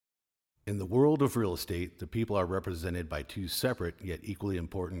In the world of real estate, the people are represented by two separate yet equally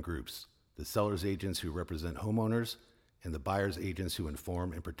important groups: the seller's agents who represent homeowners, and the buyer's agents who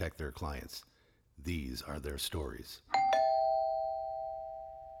inform and protect their clients. These are their stories.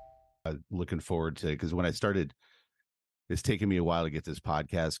 Looking forward to, because when I started, it's taken me a while to get this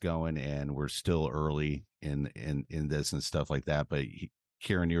podcast going, and we're still early in this and stuff like that. But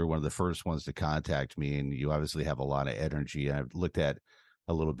Kieran, you were one of the first ones to contact me, and you obviously have a lot of energy. And I've looked at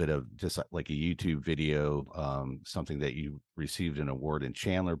a little bit of just like a YouTube video, something that you received an award in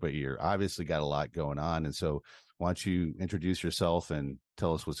Chandler, but you're obviously got a lot going on. And so, why don't you introduce yourself and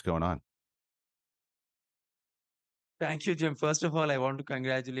tell us what's going on? Thank you, Jim. First of all, I want to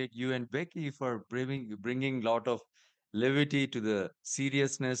congratulate you and Becky for bringing a lot of levity to the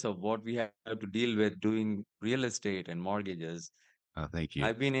seriousness of what we have to deal with doing real estate and mortgages. Thank you.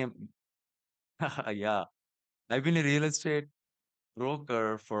 I've been a yeah, I've been a real estate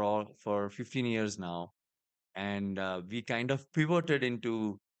broker for 15 years now, and we kind of pivoted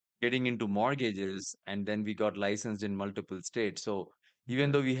into getting into mortgages, and then we got licensed in multiple states. So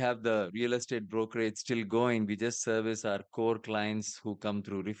even though we have the real estate brokerage still going, we just service our core clients who come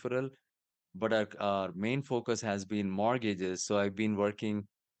through referral, but our main focus has been mortgages. So I've been working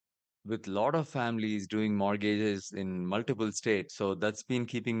with a lot of families doing mortgages in multiple states, so that's been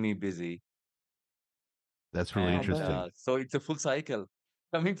keeping me busy. That's really And interesting. so it's a full cycle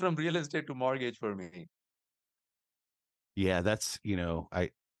coming from real estate to mortgage for me. Yeah, that's,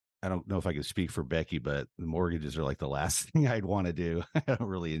 I don't know if I can speak for Becky, but the mortgages are like the last thing I'd want to do. I don't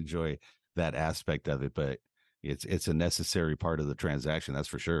really enjoy that aspect of it, but it's a necessary part of the transaction, that's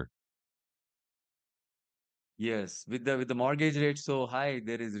for sure. Yes, with the mortgage rate so high,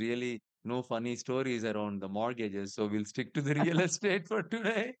 there is really no funny stories around the mortgages. So we'll stick to the real estate for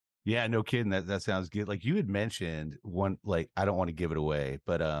today. Yeah, no kidding. That sounds good. Like you had mentioned one, like I don't want to give it away,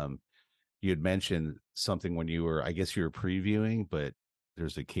 but you had mentioned something when you were, I guess you were previewing, but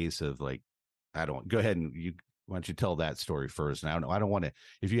there's a case of like, I don't go ahead and you why don't you tell that story first? And I don't want to,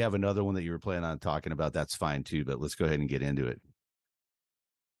 if you have another one that you were planning on talking about, that's fine too, but let's go ahead and get into it.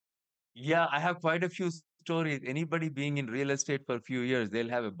 Yeah, I have quite a few stories. Anybody being in real estate for a few years, they'll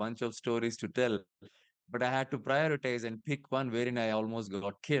have a bunch of stories to tell. But I had to prioritize and pick one wherein I almost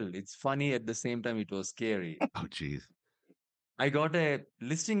got killed. It's funny at the same time, it was scary. Oh, geez. I got a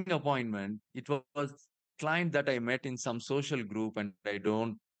listing appointment. It was client that I met in some social group, and I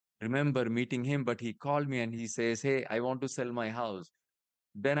don't remember meeting him, but he called me and he says, "Hey, I want to sell my house."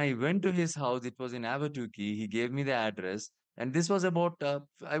 Then I went to his house. It was in Avatuki. He gave me the address. And this was about,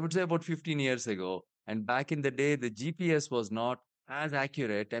 I would say, about 15 years ago. And back in the day, the GPS was not as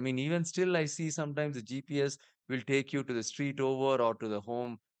accurate. I mean, even still, I see sometimes the GPS will take you to the street over or to the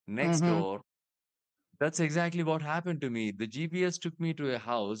home next Mm-hmm. door. That's exactly what happened to me. The GPS took me to a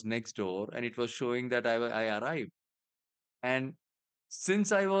house next door, and it was showing that I arrived. And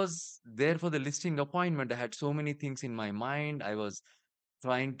since I was there for the listing appointment, I had so many things in my mind. I was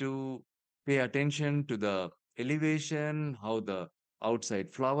trying to pay attention to the elevation, how the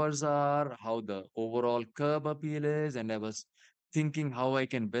outside flowers are, how the overall curb appeal is, and I was thinking how I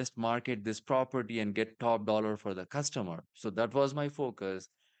can best market this property and get top dollar for the customer. So that was my focus.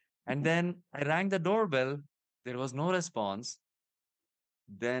 And then I rang the doorbell. There was no response.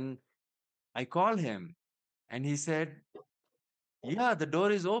 Then I called him and he said, "Yeah, the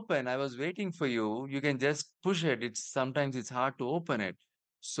door is open. I was waiting for you. You can just push it. It's sometimes it's hard to open it."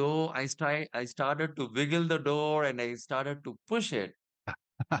 So I started to wiggle the door and I started to push it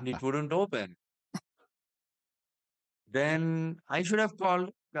and it wouldn't open. Then I should have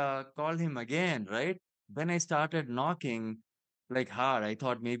called him again, right? Then I started knocking like hard. I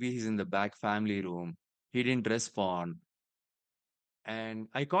thought maybe he's in the back family room. He didn't respond. And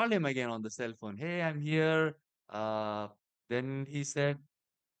I called him again on the cell phone. "Hey, I'm here." Uh, then he said,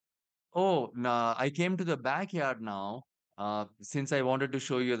 "Oh, nah, I came to the backyard now. Since I wanted to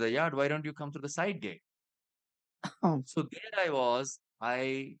show you the yard, why don't you come to the side gate?" Oh, So there I was.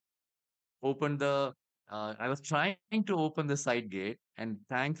 Opened the, I was trying to open the side gate, and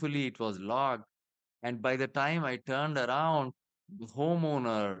thankfully it was locked. And by the time I turned around, the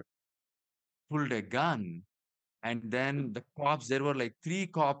homeowner pulled a gun, and then the cops. There were like three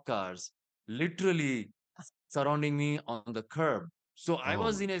cop cars, literally surrounding me on the curb. So I Oh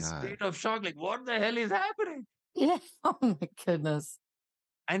was my in a God. state of shock, like, what the hell is happening? yeah. Oh my goodness.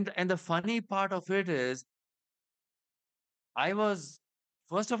 And the funny part of it is, I was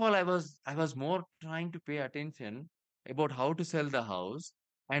first of all, I was more trying to pay attention about how to sell the house,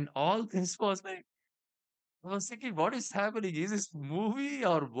 and all this was like I was thinking, what is happening? Is this movie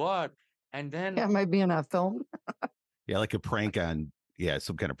or what? And Yeah, then maybe in a film. Yeah, like a prank on Yeah,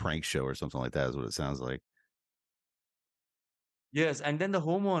 some kind of prank show or something like that is what it sounds like. Yes, and then the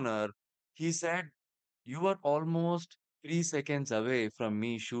homeowner, he said, "You were almost 3 seconds away from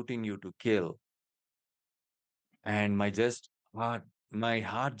me shooting you to kill." And my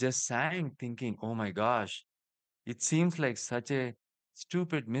heart just sank, thinking, "Oh my gosh, it seems like such a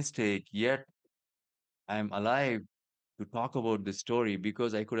stupid mistake, yet I'm alive to talk about this story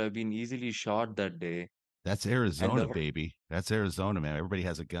because I could have been easily shot that day." That's And Arizona, baby. That's Arizona, man. Everybody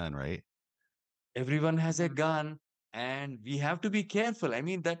has a gun, right? everyone has a gun, and we have to be careful. I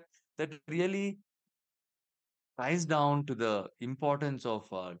mean, that really ties down to the importance of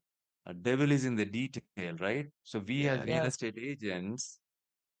devil is in the detail, right? So we as Yeah, real yeah. Yes. estate agents,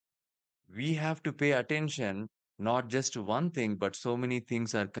 we have to pay attention not just to one thing, but so many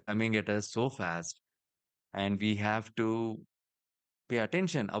things are coming at us so fast, and we have to pay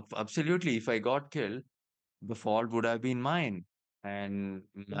attention. Absolutely, if I got killed, the fault would have been mine, and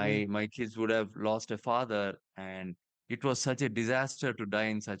Mhm. my kids would have lost a father, and it was such a disaster to die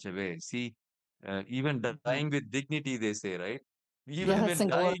in such a way. See, even Mhm. dying with dignity, they say, right? Even Yeah. Yes, when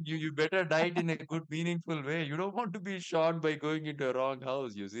and glory. dying, you better die it in a good, meaningful way. You don't want to be shot by going into a wrong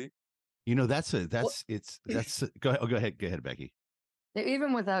house, you see. You know, that's Well, go ahead, Becky.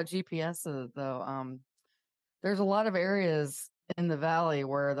 even without GPSs, though, there's a lot of areas in the valley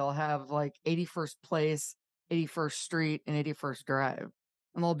where they'll have like 81st Place, 81st Street, and 81st Drive,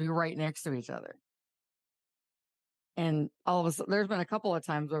 and they'll be right next to each other. And all of a sudden, there's been a couple of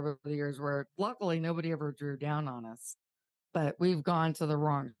times over the years where luckily nobody ever drew down on us, but we've gone to the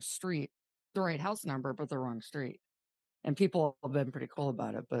wrong street, the right house number, but the wrong street. And people have been pretty cool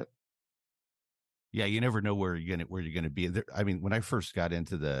about it. But Yeah, you never know where you're gonna be. I mean, when I first got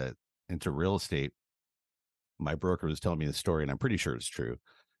into real estate, my broker was telling me the story, and I'm pretty sure it's true.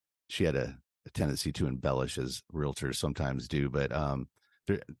 She had a tendency to embellish, as realtors sometimes do, but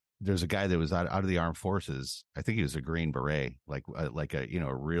there, there's a guy that was out of the armed forces. I think he was a Green Beret, like a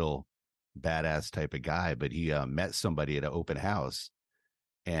a real badass type of guy. But he met somebody at an open house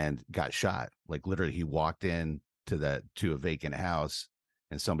and got shot. Like literally, he walked in to a vacant house,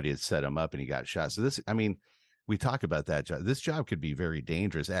 and somebody had set him up, and he got shot. So I mean, we talk about that job. This job could be very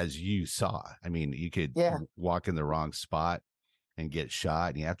dangerous, as you saw. I mean, you could yeah, walk in the wrong spot and get shot,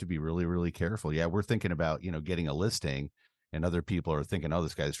 and you have to be really, really careful. Yeah, we're thinking about getting a listing, and other people are thinking, "Oh,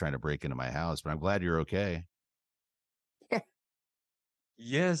 this guy's trying to break into my house." But I'm glad you're okay.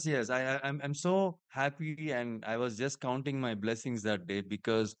 Yes, yes. I'm so happy, and I was just counting my blessings that day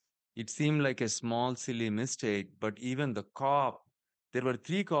because it seemed like a small, silly mistake. But even the cop, there were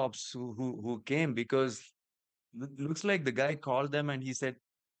three cops who came because looks like the guy called them and he said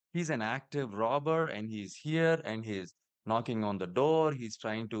he's an active robber and he's here and he's knocking on the door. He's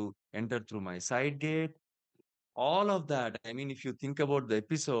trying to enter through my side gate. All of that. I mean, if you think about the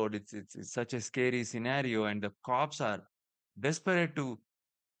episode, it's such a scary scenario, and the cops are desperate to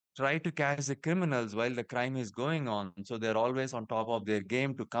try to catch the criminals while the crime is going on. So they're always on top of their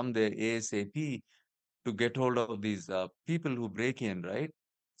game to come there ASAP to get hold of these people who break in, right?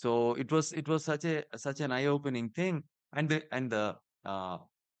 So it was such an eye-opening thing. And uh,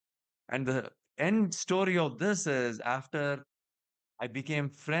 the end story of this is after I became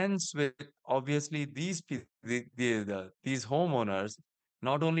friends with obviously these homeowners.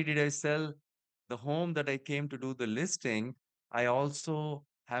 Not only did I sell the home that I came to do the listing, I also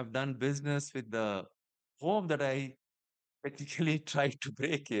have done business with the home that I technically tried to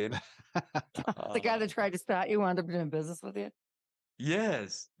break in. the guy Uh, that tried to spot you wound up doing business with you.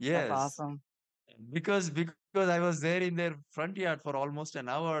 yes, That's yes. awesome. Because I was there in their front yard for almost an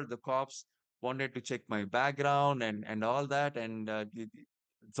hour. The cops wanted to check my background and all that, and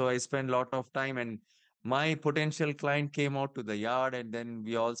so I spent a lot of time. And my potential client came out to the yard, and then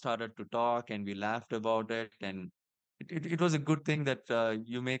we all started to talk, and we laughed about it. And it was a good thing that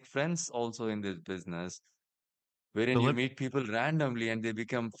you make friends also in this business, wherein So you let meet people randomly and they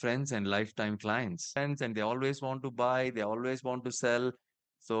become friends and lifetime clients. Friends, and they always want to buy, they always want to sell.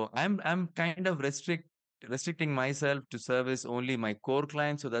 So I'm kind of restricting myself to service only my core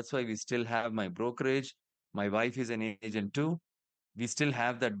clients. So that's why we still have my brokerage. My wife is an agent too. We still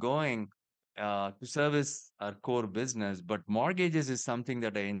have that going to service our core business. But mortgages is something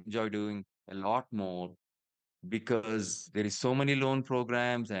that I enjoy doing a lot more because there is so many loan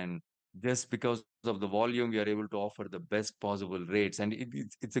programs, and just because of the volume we are able to offer the best possible rates, and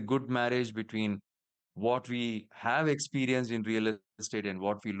it's a good marriage between what we have experienced in real estate and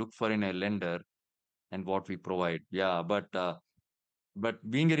what we look for in a lender and what we provide. Yeah, but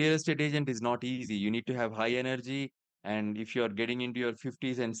being a real estate agent is not easy. You need to have high energy, and if you're getting into your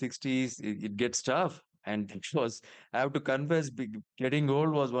 50s and 60s, it gets tough. And it was, I have to confess, getting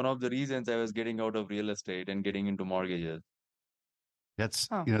old was one of the reasons I was getting out of real estate and getting into mortgages. That's,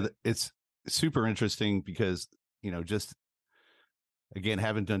 Oh, it's super interesting because, just again,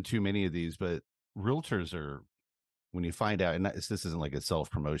 haven't done too many of these, but realtors are, when you find out, and this isn't like a self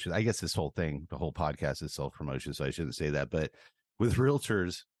promotion. I guess this whole thing, the whole podcast is self promotion, so I shouldn't say that. But with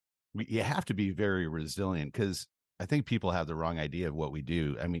realtors, you have to be very resilient because I think people have the wrong idea of what we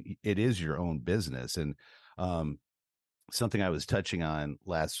do. I mean, it is your own business, and um, something I was touching on the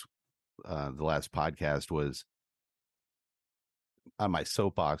last podcast was on my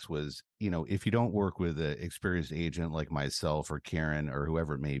soapbox was, if you don't work with an experienced agent like myself or Karen or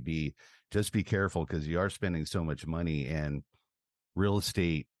whoever it may be, just be careful because you are spending so much money, and real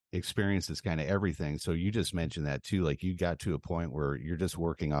estate experience is kind of everything. So you just mentioned that too. Like you got to a point where you're just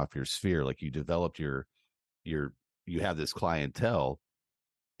working off your sphere. Like you developed your, you have this clientele,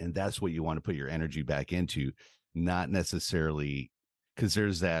 and that's what you want to put your energy back into, not necessarily because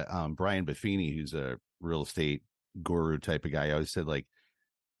there's that Brian Buffini, who's a real estate guru type of guy. I always said, like,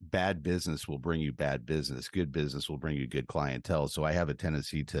 bad business will bring you bad business. Good business will bring you good clientele. So I have a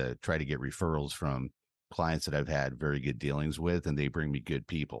tendency to try to get referrals from clients that I've had very good dealings with, and they bring me good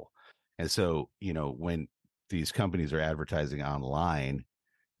people. And so, when these companies are advertising online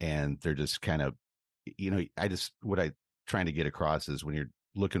and they're just kind of, what I trying to get across is when you're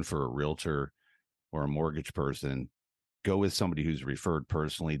looking for a realtor or a mortgage person, go with somebody who's referred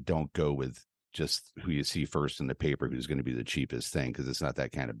personally. Don't go with just who you see first in the paper, who's going to be the cheapest thing, because it's not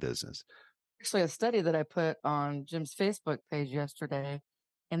that kind of business. actually, a study that I put on Jim's Facebook page yesterday,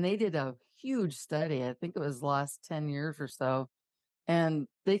 and they did a huge study. I think it was the last 10 years or so. And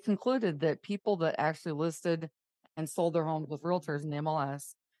they concluded that people that actually listed and sold their homes with realtors in the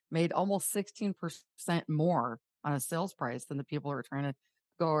MLS made almost 16% more on a sales price than the people who are trying to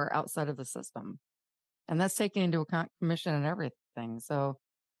go outside of the system. And that's taking into account commission and everything. So,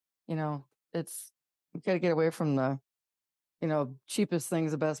 you know, it's, you got to get away from the, cheapest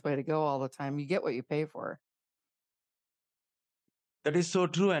thing's the best way to go all the time. You get what you pay for. That is so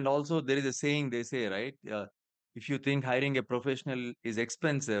true. And also, there is a saying they say, right? If you think hiring a professional is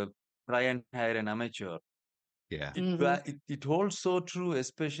expensive, try and hire an amateur. Yeah. It holds so true,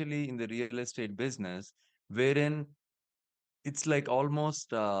 especially in the real estate business, wherein it's like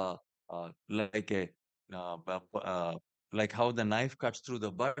almost like a uh, bu- uh, like how the knife cuts through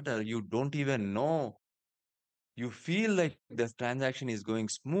the butter. You don't even know. You feel like the transaction is going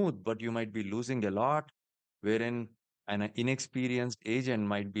smooth, but you might be losing a lot, wherein an inexperienced agent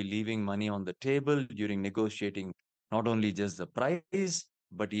might be leaving money on the table during negotiating not only just the price,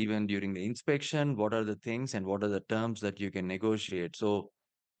 but even during the inspection. What are the things and what are the terms that you can negotiate? So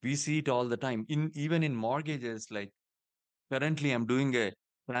we see it all the time. Even in mortgages, like currently I'm doing a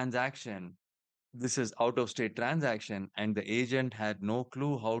transaction. This is out of state transaction, and the agent had no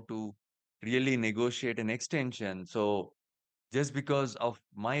clue how to really negotiate an extension. So just because of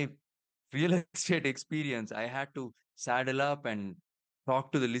my real estate experience, I had to saddle up and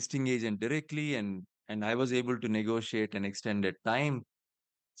talk to the listing agent directly, and I was able to negotiate an extended time.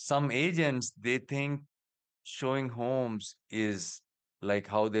 Some agents, they think showing homes is like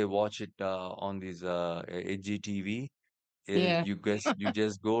how they watch it on these HGTV. Yeah. You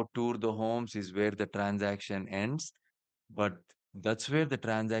just go tour the homes is where the transaction ends, but that's where the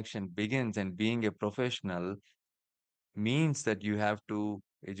transaction begins. And being a professional means that you have to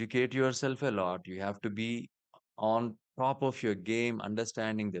educate yourself a lot. You have to be on top of your game,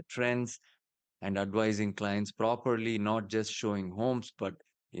 understanding the trends and advising clients properly, not just showing homes, but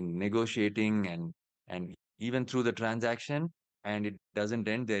in negotiating and even through the transaction. And it doesn't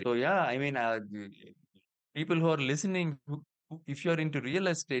end there. So yeah, I mean, people who are listening, if you're into real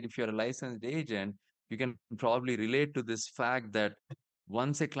estate, if you're a licensed agent, you can probably relate to this fact that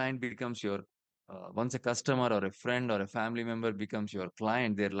once a client becomes your once a customer or a friend or a family member becomes your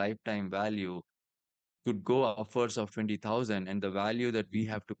client, their lifetime value could go upwards of 20,000, and the value that we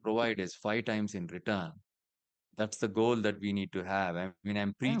have to provide is 5 times in return. That's the goal that we need to have. I mean, I'm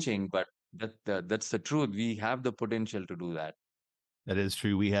Yeah. preaching, but that's the truth. We have the potential to do that. That is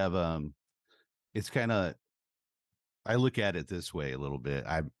true. We have it's kind of, I look at it this way a little bit.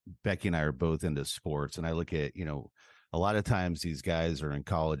 Becky and I are both into sports, and I look at, a lot of times these guys are in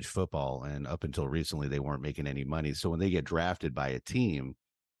college football, and up until recently they weren't making any money. So when they get drafted by a team,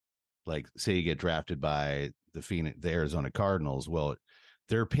 like say you get drafted by the Arizona Cardinals, well,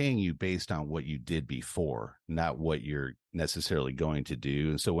 they're paying you based on what you did before, not what you're necessarily going to do.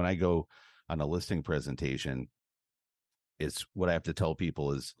 And so when I go on a listing presentation, it's what I have to tell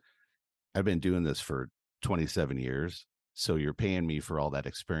people is I've been doing this for 27 years. So you're paying me for all that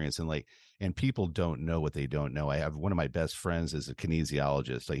experience. And people don't know what they don't know. I have one of my best friends is a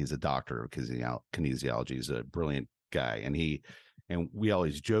kinesiologist. Like, he's a doctor of kinesiology. He's a brilliant guy. And we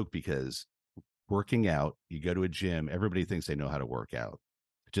always joke because working out, you go to a gym, everybody thinks they know how to work out.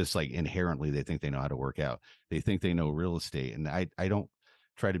 Just like inherently, they think they know how to work out. They think they know real estate. And I don't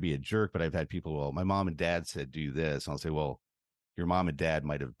try to be a jerk, but I've had people, well, my mom and dad said do this. And I'll say, well, your mom and dad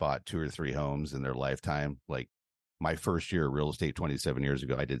might have bought 2 or 3 homes in their lifetime. Like, my first year of real estate 27 years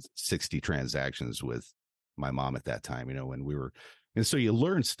ago, I did 60 transactions with my mom at that time, when we were, and so you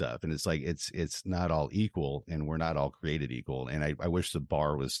learn stuff, and it's like, it's not all equal, and we're not all created equal. And I wish the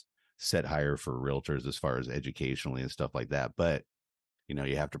bar was set higher for realtors as far as educationally and stuff like that. But,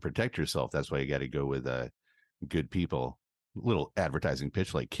 you have to protect yourself. That's why you got to go with good people. Little advertising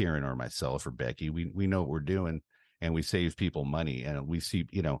pitch like Kieran or myself or Becky. We know what we're doing, and we save people money. And we see,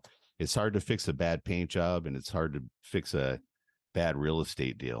 it's hard to fix a bad paint job, and it's hard to fix a bad real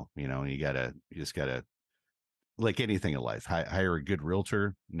estate deal. And you just gotta, like anything in life, hire a good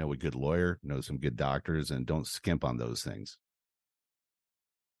realtor, know a good lawyer, know some good doctors, and don't skimp on those things.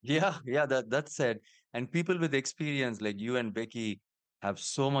 Yeah, that's said. And people with experience like you and Becky have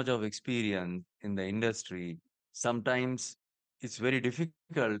so much of experience in the industry. Sometimes it's very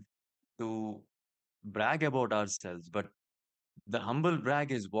difficult to brag about ourselves, but the humble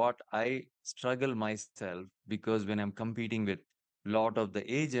brag is what I struggle myself, because when I'm competing with a lot of the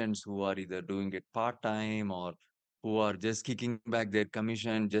agents who are either doing it part-time or who are just kicking back their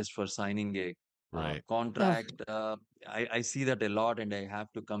commission just for signing a Right. contract, I see that a lot, and I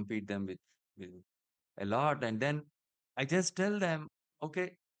have to compete them with a lot. And then I just tell them,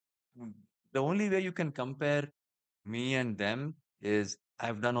 okay, mm, the only way you can compare me and them is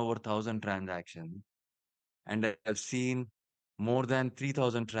I've done over 1,000 transactions, and I've seen more than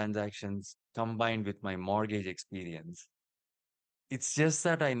 3,000 transactions combined with my mortgage experience. It's just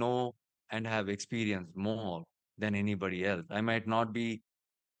that I know and have experienced more than anybody else. I might not be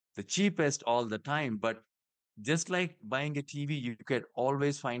the cheapest all the time, but just like buying a TV, you can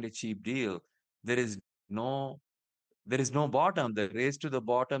always find a cheap deal. There is no there is no bottom. The race to the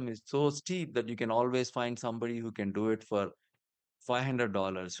bottom is so steep that you can always find somebody who can do it for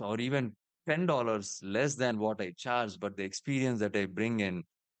 $500 or even $10 less than what I charge, but the experience that I bring in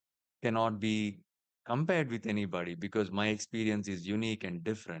cannot be compared with anybody, because my experience is unique and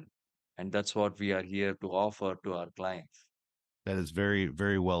different. And that's what we are here to offer to our clients. That is very,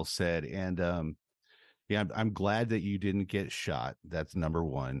 very well said. And yeah, I'm glad that you didn't get shot. That's number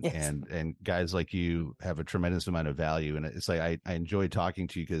one. Yes. And guys like you have a tremendous amount of value. And it's like I enjoy talking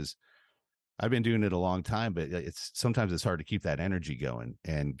to you because I've been doing it a long time, but sometimes it's hard to keep that energy going.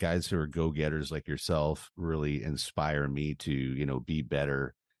 And guys who are go-getters like yourself really inspire me to, be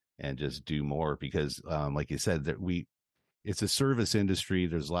better and just do more, because like you said, that it's a service industry.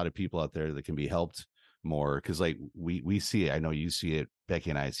 There's a lot of people out there that can be helped more, because like we see it. I know you see it,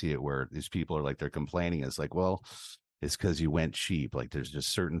 Becky and I see it, where these people are like, they're complaining. It's like, well, it's because you went cheap. Like, there's just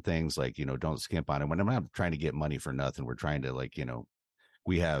certain things like, don't skimp on it. When I'm not trying to get money for nothing, we're trying to, like,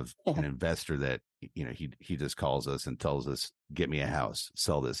 we have an investor that, he just calls us and tells us, get me a house,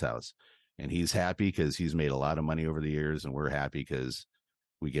 sell this house. And he's happy because he's made a lot of money over the years, and we're happy because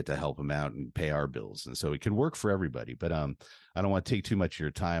we get to help him out and pay our bills. And so it can work for everybody. But I don't want to take too much of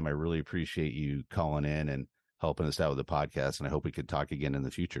your time. I really appreciate you calling in and helping us out with the podcast. And I hope we could talk again in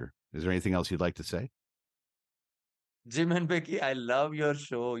the future. Is there anything else you'd like to say? Jim and Becky, I love your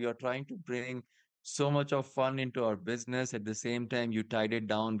show. You're trying to bring so much of fun into our business. At the same time, you tied it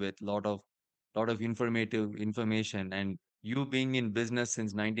down with lot of informative information. And you being in business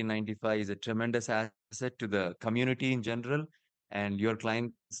since 1995 is a tremendous asset to the community in general. And your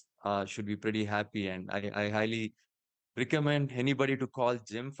clients should be pretty happy. And I highly recommend anybody to call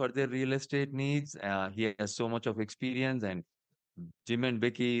Jim for their real estate needs. He has so much of experience, and Jim and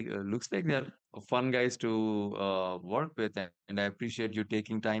Becky looks like they're fun guys to work with, and I appreciate you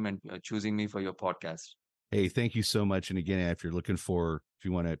taking time and choosing me for your podcast. Hey, thank you so much. And again, if you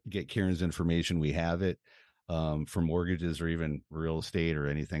want to get Kieran's information, we have it, for mortgages or even real estate or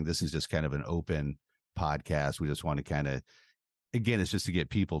anything. This is just kind of an open podcast. We just want to kind of, again, it's just to get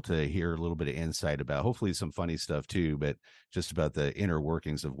people to hear a little bit of insight about, hopefully some funny stuff too, but just about the inner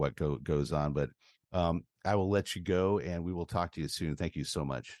workings of what goes on. But I will let you go, and we will talk to you soon. Thank you so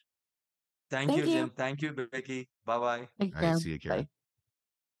much. Thank you, Jim. Thank you, Becky. Bye-bye. All right, see you, Kieran.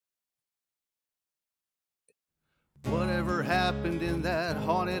 Whatever happened in that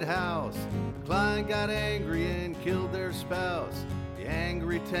haunted house? The client got angry and killed their spouse. The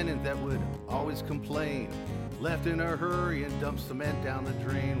angry tenant that would always complain left in a hurry and dumped cement down the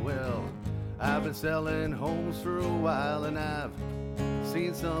drain. Well, I've been selling homes for a while and I've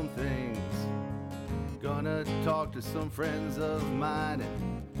seen some things. Gonna talk to some friends of mine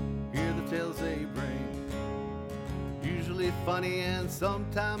and hear the tales they bring. Usually funny and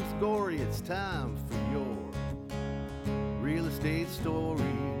sometimes gory. It's time for your real estate stories.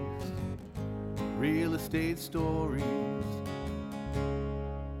 Real estate stories.